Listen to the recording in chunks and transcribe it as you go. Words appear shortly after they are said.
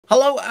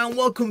Hello and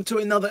welcome to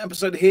another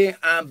episode here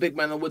at Big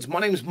Man in the Woods.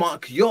 My name is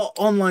Mark, your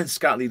online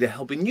scout leader,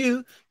 helping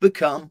you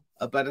become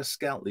a better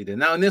scout leader.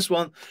 Now, in this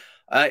one,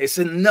 it's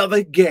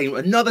another game,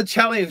 another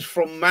challenge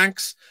from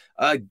Max.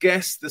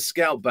 Guess the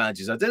scout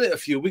badges. I did it a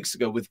few weeks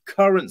ago with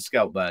current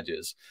scout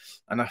badges,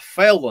 and I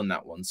failed on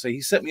that one. So he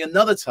set me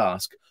another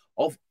task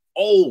of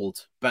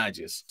old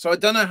badges. So I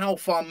don't know how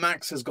far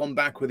Max has gone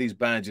back with these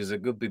badges.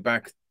 It could be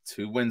back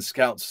to when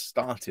scouts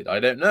started. I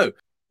don't know.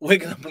 We're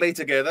going to play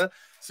together.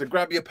 So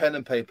grab your pen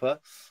and paper.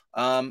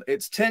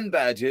 It's 10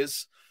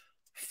 badges.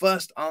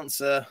 First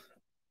answer.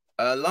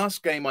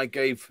 Last game I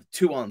gave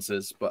 2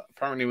 answers, but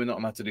apparently we're not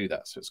allowed to do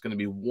that. So it's going to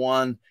be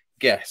one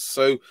guess.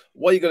 So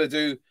what you got to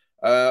do,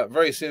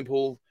 very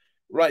simple.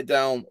 Write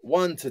down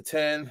 1 to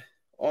 10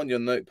 on your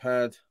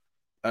notepad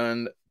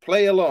and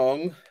play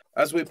along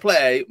as we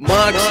play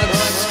Mark's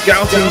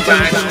Scouting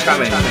Badge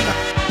Challenge.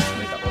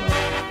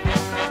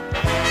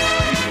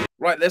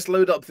 Right, let's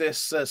load up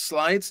this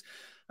slides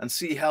and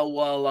see how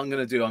well I'm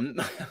going to do. I'm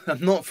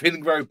not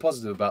feeling very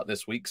positive about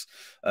this week's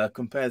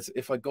compared to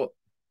if I got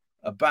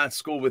a bad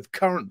score with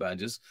current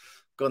badges.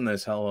 God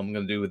knows how I'm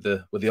going to do with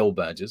the old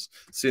badges.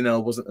 Seeing I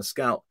wasn't a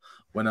scout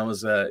when I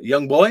was a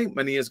young boy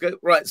many years ago.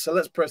 Right, so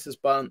let's press this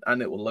button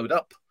and it will load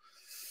up.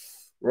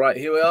 Right,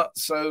 here we are.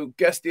 So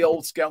guess the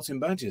old scouting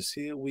badges.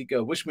 Here we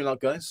go. Wish me luck,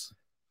 guys.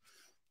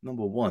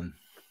 Number 1.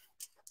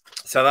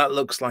 So that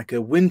looks like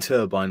a wind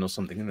turbine or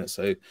something, isn't it?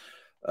 So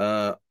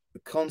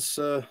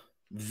conservation.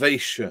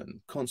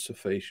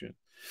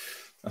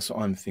 That's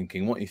what I'm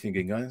thinking. What are you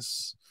thinking,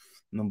 guys?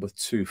 Number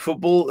 2,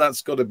 football.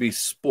 That's got to be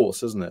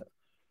sports, isn't it?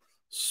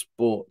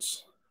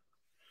 Sports.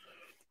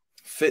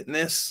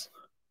 Fitness.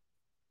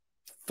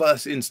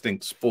 First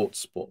instinct.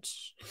 Sports.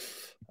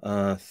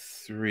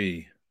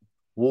 3,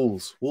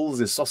 wolves.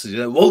 Wolves is sausage.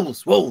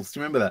 Wolves. Do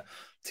you remember that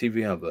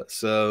TV advert?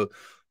 So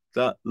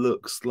that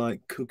looks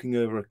like cooking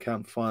over a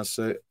campfire.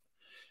 So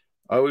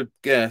I would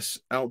guess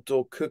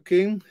outdoor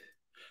cooking,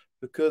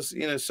 because,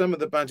 you know, some of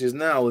the badges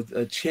now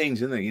are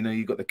changed, isn't it? You know,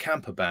 you've got the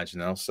camper badge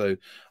now. So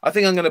I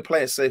think I'm going to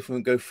play it safe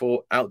and go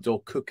for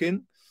outdoor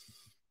cooking.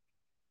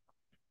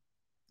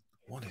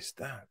 What is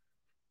that?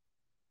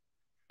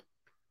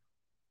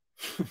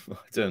 I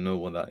don't know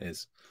what that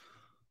is.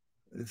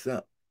 Is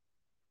that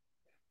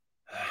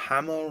a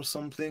hammer or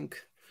something?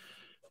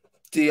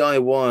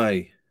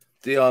 DIY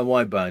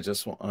badge.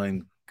 That's what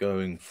I'm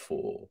going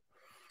for.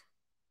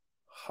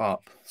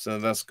 Harp. So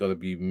that's got to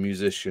be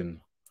musician.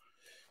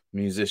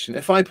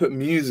 If I put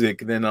music,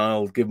 then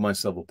I'll give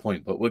myself a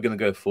point, but we're going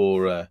to go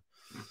for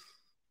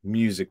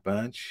music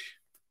badge.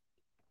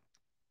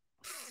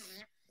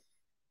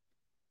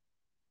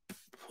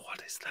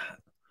 What is that?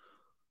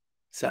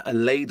 Is that a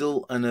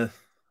ladle and a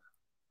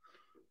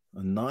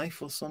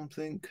knife or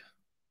something?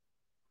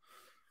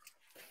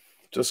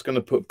 Just going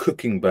to put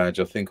cooking badge,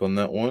 I think, on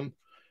that one.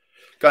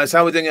 Guys,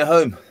 how are we doing at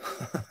home?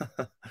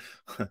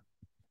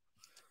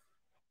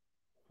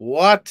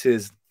 What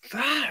is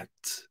that?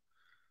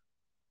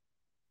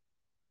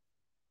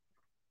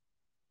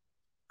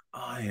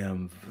 I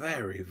am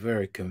very,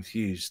 very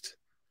confused.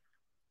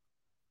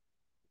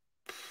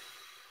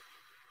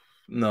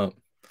 No.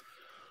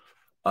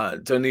 I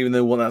don't even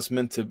know what that's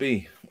meant to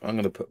be. I'm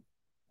going to put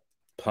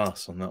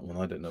pass on that one.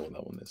 I don't know what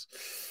that one is.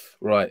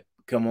 Right.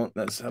 Come on.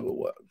 Let's have a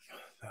work.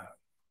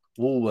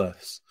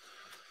 Woolworths.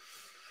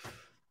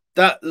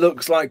 That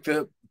looks like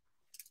the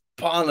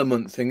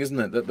Parliament thing, isn't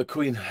it? That the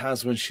Queen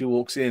has when she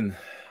walks in.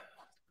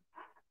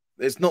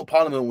 It's not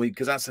Parliament Week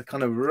because that's a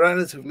kind of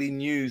relatively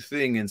new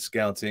thing in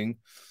scouting.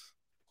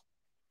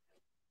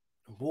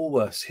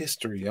 Woolworths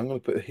history. I'm going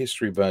to put a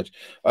history badge.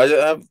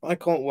 I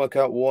can't work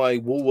out why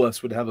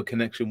Woolworths would have a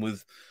connection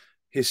with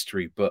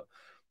history, but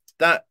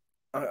that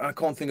I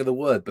can't think of the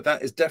word. But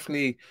that is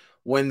definitely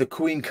when the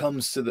Queen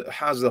comes to the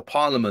House of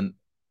Parliament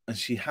and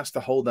she has to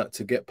hold that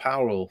to get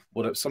power or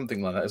whatever,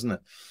 something like that, isn't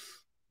it?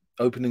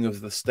 Opening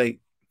of the state,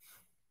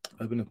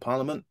 opening of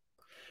Parliament,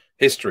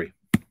 history.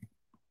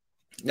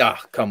 Ah,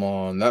 come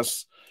on,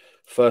 that's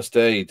first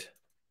aid.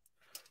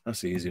 That's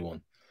the easy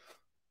one.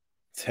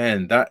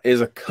 10. That is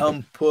a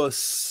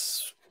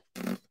compass.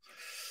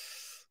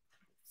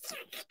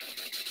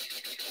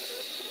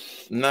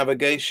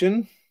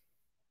 Navigation.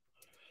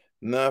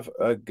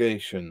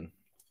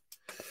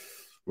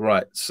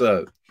 Right.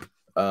 So,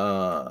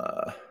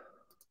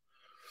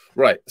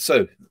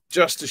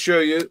 just to show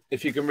you,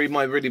 if you can read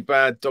my really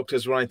bad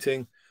doctor's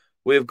writing,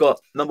 we've got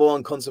number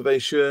 1,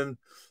 conservation.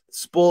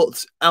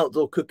 Sports,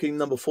 outdoor cooking.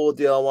 Number 4,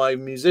 DIY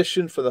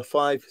musician for the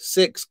 5.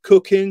 6,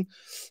 cooking.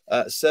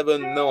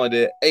 7, no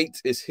idea.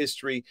 8 is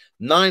history.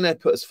 9, I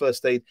put as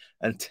first aid.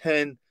 And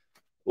 10,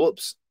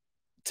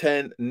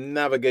 10,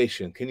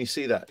 navigation. Can you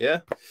see that? Yeah.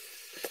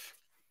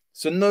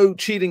 So no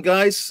cheating,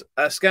 guys.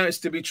 Scout is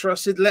to be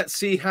trusted. Let's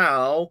see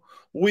how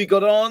we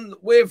got on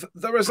with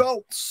the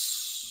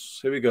results.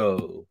 Here we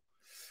go.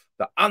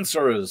 The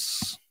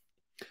answers.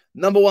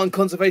 Number 1,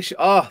 conservation.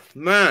 Oh,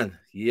 man.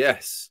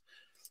 Yes.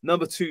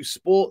 Number 2,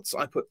 sports.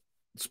 I put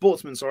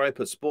sportsman. Sorry, I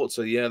put sports.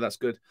 So yeah, that's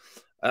good.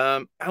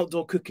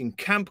 Outdoor cooking.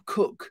 Camp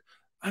cook.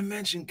 I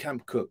mentioned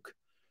camp cook.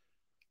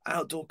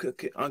 Outdoor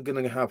cooking, I'm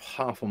going to have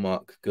half a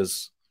mark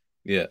because,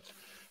 yeah.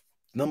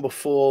 Number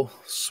 4,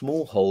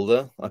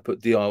 smallholder. I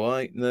put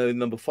DIY. No.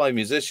 Number 5,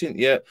 musician.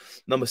 Yep.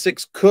 Number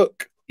 6,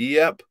 cook.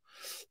 Yep.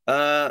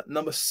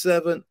 Number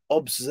 7,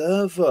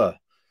 observer.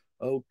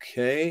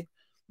 Okay.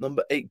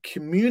 Number 8,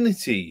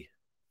 community.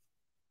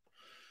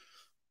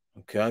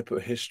 Okay, I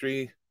put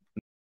history.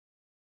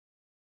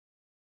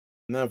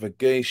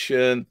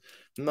 Navigation.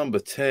 Number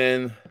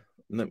 10.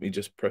 Let me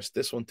just press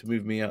this one to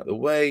move me out of the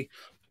way.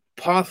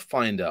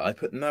 Pathfinder. I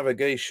put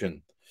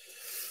navigation.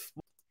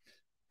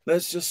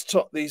 Let's just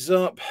top these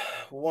up.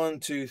 1,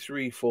 2,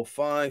 3, 4,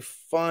 5.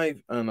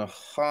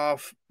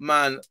 5.5.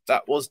 Man,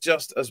 that was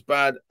just as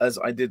bad as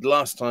I did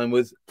last time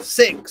with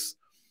 6.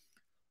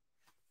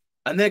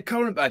 And they're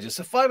current badges.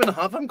 So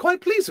 5.5. I'm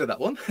quite pleased with that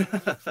one.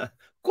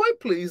 Quite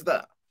pleased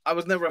that I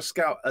was never a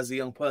scout as a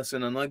young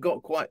person, and I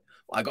got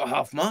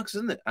half marks,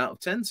 isn't it, out of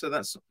 10? So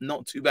that's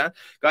not too bad.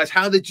 Guys,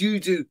 how did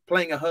you do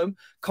playing at home?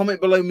 Comment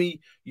below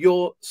me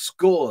your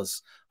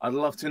scores. I'd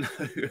love to know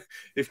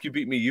if you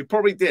beat me. You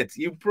probably did.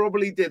 You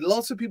probably did.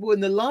 Lots of people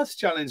in the last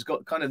challenge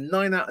got kind of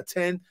 9 out of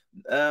 10.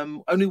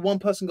 Only one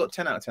person got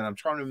 10 out of 10. I'm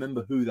trying to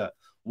remember who that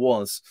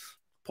was.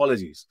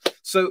 Apologies.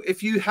 So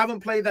if you haven't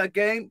played that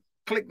game,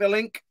 click the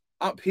link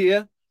up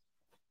here.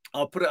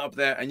 I'll put it up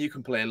there and you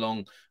can play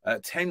along.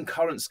 10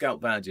 current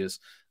scout badges.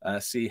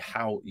 See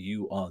how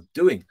you are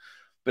doing.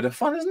 Bit of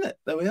fun, isn't it?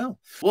 There we are.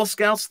 Well,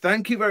 Scouts,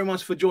 thank you very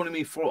much for joining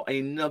me for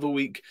another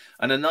week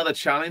and another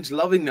challenge.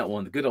 Loving that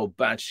one, the good old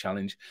badge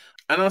challenge.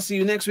 And I'll see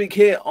you next week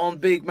here on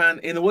Big Man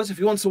in the Woods. If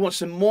you want to watch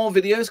some more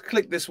videos,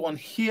 click this one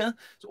here.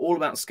 It's all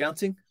about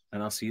scouting,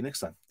 and I'll see you next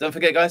time. Don't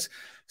forget, guys,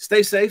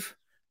 stay safe,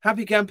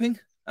 happy camping,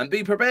 and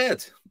be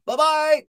prepared. Bye-bye.